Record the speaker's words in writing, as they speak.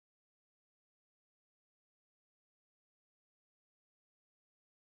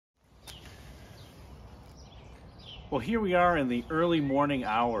Well, here we are in the early morning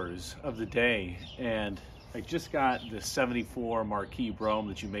hours of the day, and I just got the 74 Marquis Brougham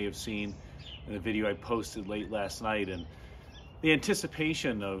that you may have seen in the video I posted late last night, and the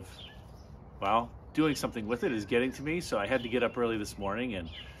anticipation of, well, doing something with it is getting to me, so I had to get up early this morning, and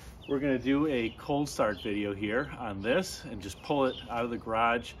we're going to do a cold start video here on this and just pull it out of the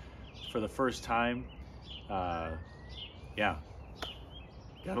garage for the first time. Yeah,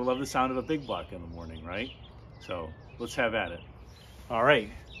 gotta love the sound of a big block in the morning, right? So let's have at it. All right,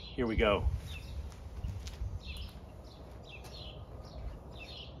 here we go.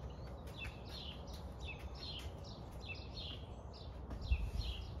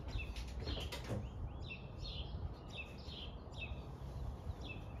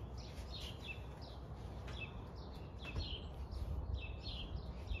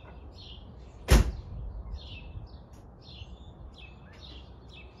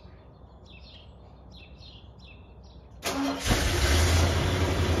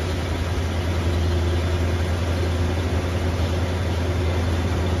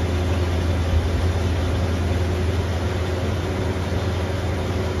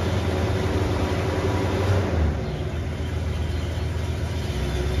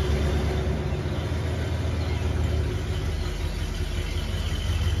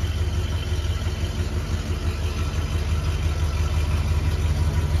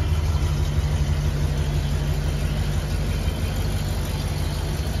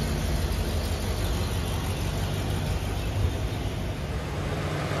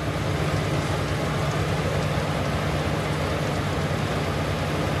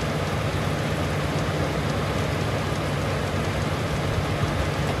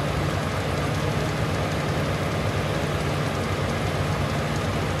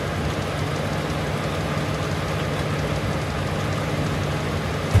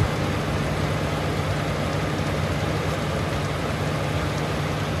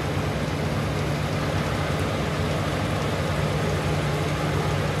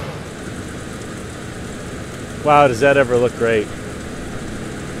 Wow, does that ever look great?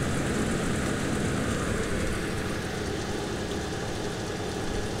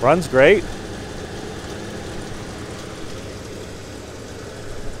 Runs great.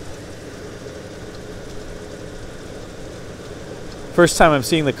 First time I'm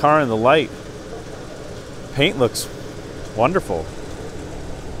seeing the car in the light. Paint looks wonderful.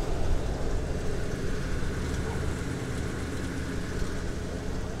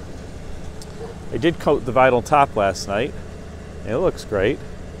 I did coat the vinyl top last night. It looks great.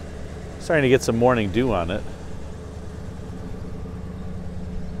 Starting to get some morning dew on it.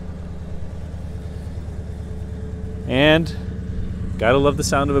 And gotta love the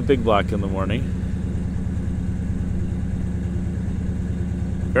sound of a big block in the morning.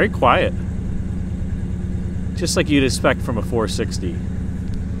 Very quiet. Just like you'd expect from a 460.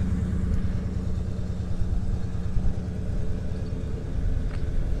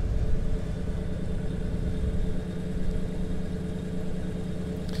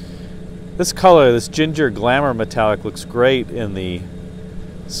 This color, this ginger glamour metallic, looks great in the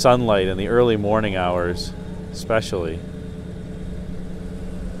sunlight in the early morning hours, especially.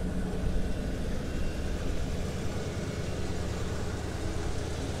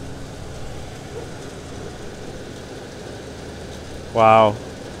 Wow.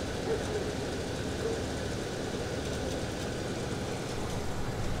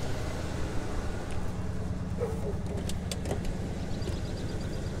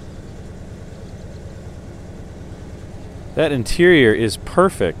 That interior is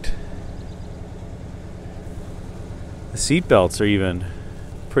perfect. The seat belts are even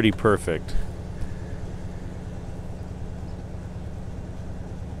pretty perfect.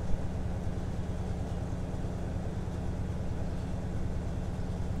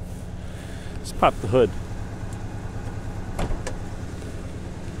 Let's pop the hood.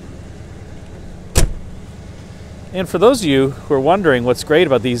 And for those of you who are wondering what's great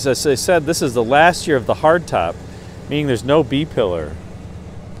about these, as I said, this is the last year of the hardtop, meaning there's no B-pillar.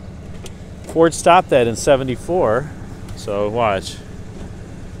 Ford stopped that in '74, so watch.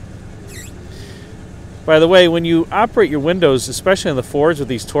 By the way, when you operate your windows, especially on the Fords with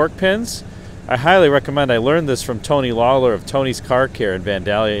these torque pins, I highly recommend, I learned this from Tony Lawler of Tony's Car Care in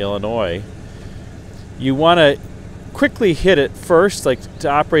Vandalia, Illinois. You want to quickly hit it first, like to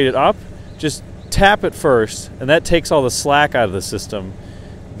operate it up, just tap it first, and that takes all the slack out of the system.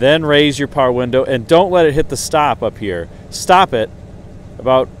 Then raise your power window and don't let it hit the stop up here. Stop it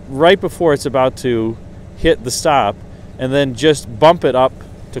about right before it's about to hit the stop, and then just bump it up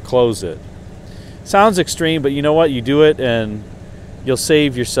to close it. Sounds extreme, but you know what? You do it and you'll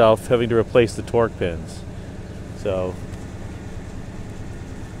save yourself having to replace the torque pins. So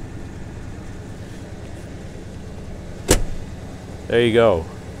there you go.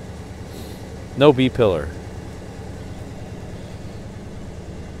 No B-pillar.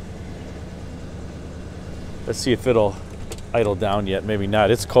 Let's see if it'll idle down yet. Maybe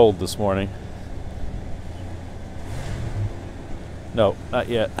not. It's cold this morning. No, not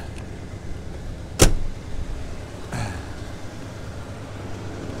yet.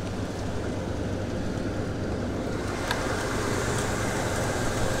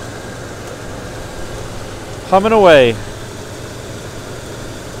 Humming away.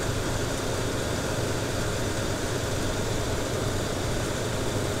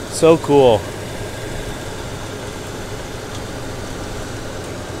 So cool.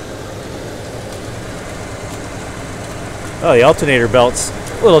 Oh, the alternator belt's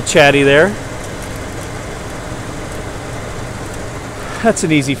a little chatty there. That's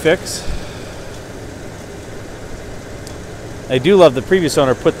an easy fix. I do love the previous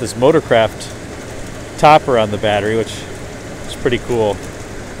owner put this Motorcraft topper on the battery, which is pretty cool.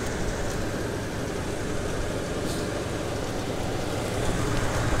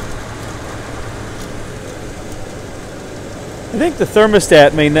 I think the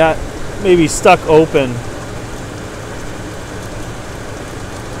thermostat may be stuck open.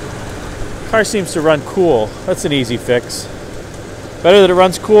 Car seems to run cool. That's an easy fix. Better that it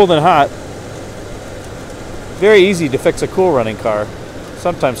runs cool than hot. Very easy to fix a cool running car.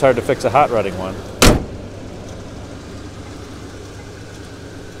 Sometimes hard to fix a hot running one.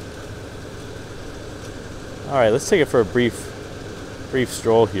 All right, let's take it for a brief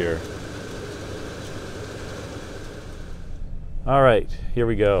stroll here. All right, here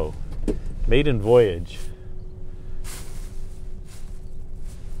we go. Maiden voyage.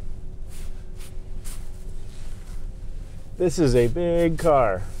 This is a big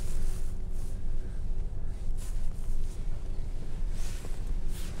car.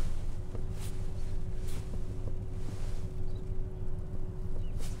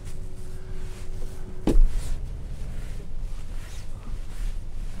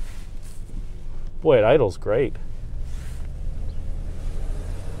 Boy, it idles great.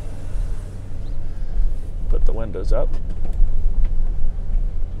 Put the windows up.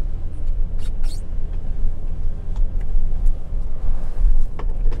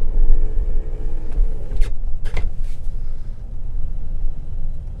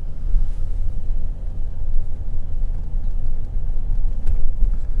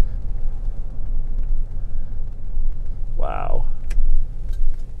 Wow.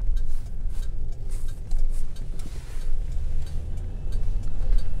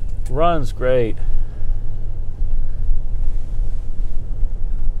 Runs great.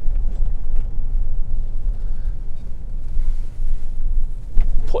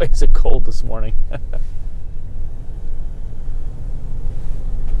 Boy, is it cold this morning.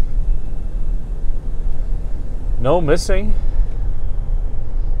 No missing.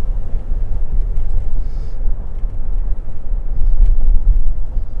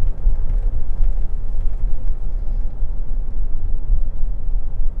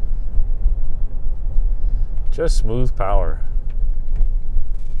 Just smooth power.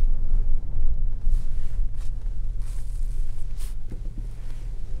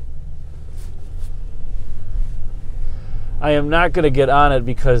 I am not going to get on it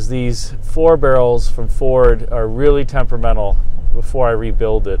because these 4 barrels from Ford are really temperamental before I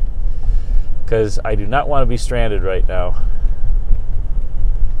rebuild it, because I do not want to be stranded right now.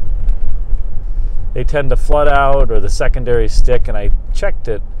 They tend to flood out or the secondary stick, and I checked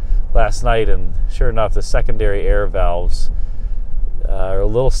it last night, and sure enough, the secondary air valves are a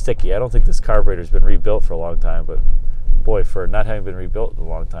little sticky. I don't think this carburetor's been rebuilt for a long time, but boy, for not having been rebuilt in a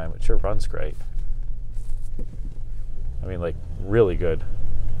long time, it sure runs great. I mean, like, really good.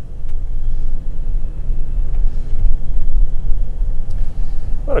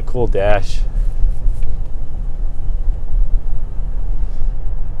 What a cool dash.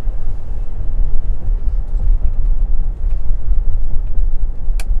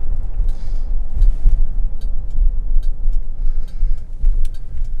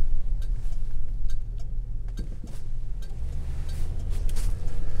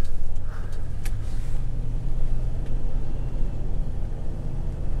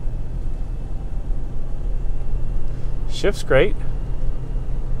 Shift's great.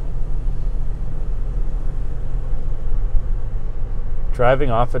 Driving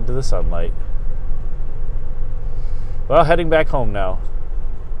off into the sunlight. Well, heading back home now.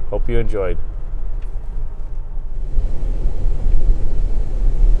 Hope you enjoyed.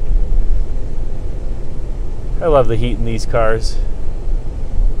 I love the heat in these cars.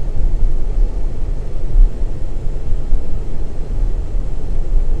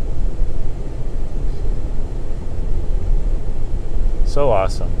 So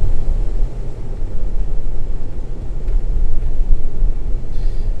awesome.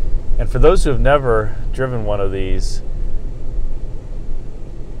 And for those who have never driven one of these,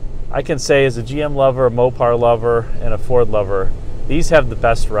 I can say as a GM lover, a Mopar lover, and a Ford lover, these have the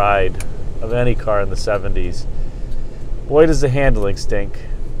best ride of any car in the 70s. Boy, does the handling stink,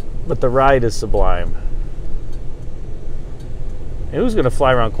 but the ride is sublime. And who's going to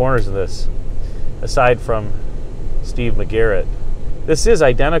fly around corners in this, aside from Steve McGarrett? This is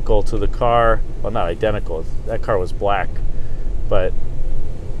identical to the car, well, not identical, that car was black, but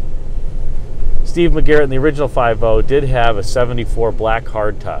Steve McGarrett in the original 5.0 did have a 74 black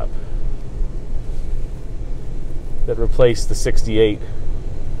hardtop that replaced the 68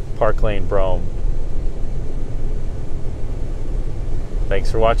 Park Lane Brougham.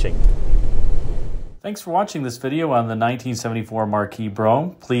 Thanks for watching. Thanks for watching this video on the 1974 Marquis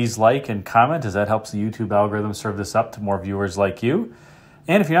Brougham. Please like and comment, as that helps the YouTube algorithm serve this up to more viewers like you.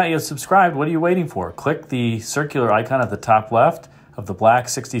 And if you're not yet subscribed, what are you waiting for? Click the circular icon at the top left of the black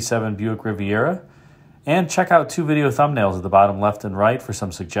 67 Buick Riviera, and check out 2 video thumbnails at the bottom left and right for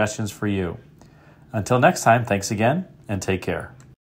some suggestions for you. Until next time, thanks again, and take care.